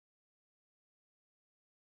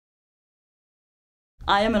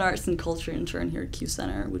I am an arts and culture intern here at Q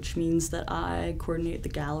Center, which means that I coordinate the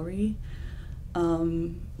gallery,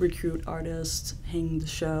 recruit artists, hang the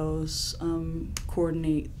shows,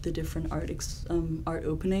 coordinate the different art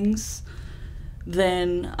openings.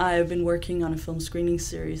 Then I've been working on a film screening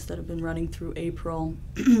series that have been running through April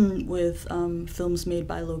with films made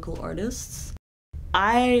by local artists.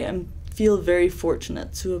 I feel very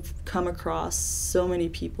fortunate to have come across so many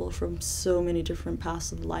people from so many different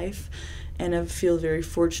paths of life, and I feel very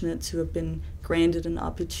fortunate to have been granted an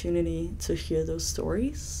opportunity to hear those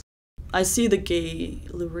stories. I see the gay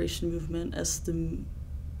liberation movement as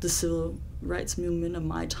the civil rights movement of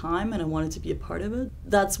my time, and I wanted to be a part of it.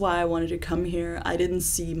 That's why I wanted to come here. I didn't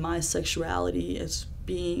see my sexuality as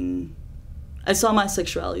being... I saw my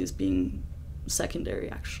sexuality as being secondary,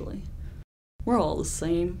 actually. We're all the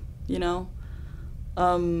same, you know?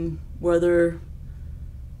 Whether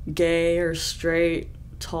gay or straight,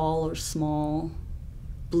 tall or small,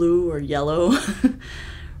 blue or yellow,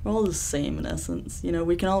 we're all the same in essence. You know,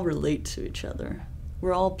 we can all relate to each other.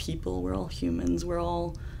 We're all people, we're all humans, we're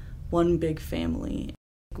all one big family.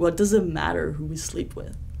 What does it matter who we sleep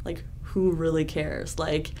with? Like, who really cares?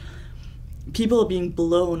 Like, people are being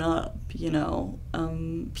blown up, you know?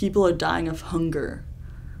 People are dying of hunger.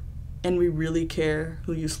 And we really care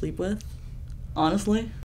who you sleep with, honestly.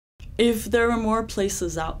 If there were more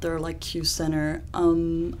places out there like Q Center,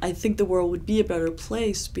 I think the world would be a better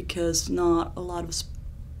place, because not a lot of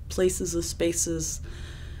places or spaces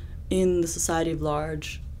in the society at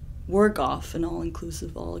large work off an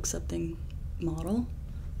all-inclusive, all-accepting model.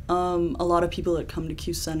 A lot of people that come to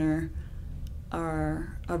Q Center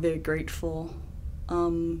are very grateful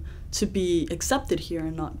to be accepted here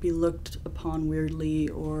and not be looked upon weirdly,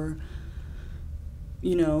 or,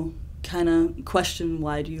 you know, kind of question,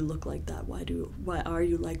 why do you look like that? Why are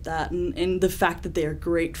you like that? And the fact that they are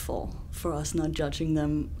grateful for us not judging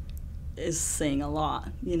them is saying a lot,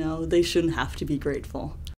 you know? They shouldn't have to be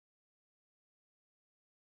grateful.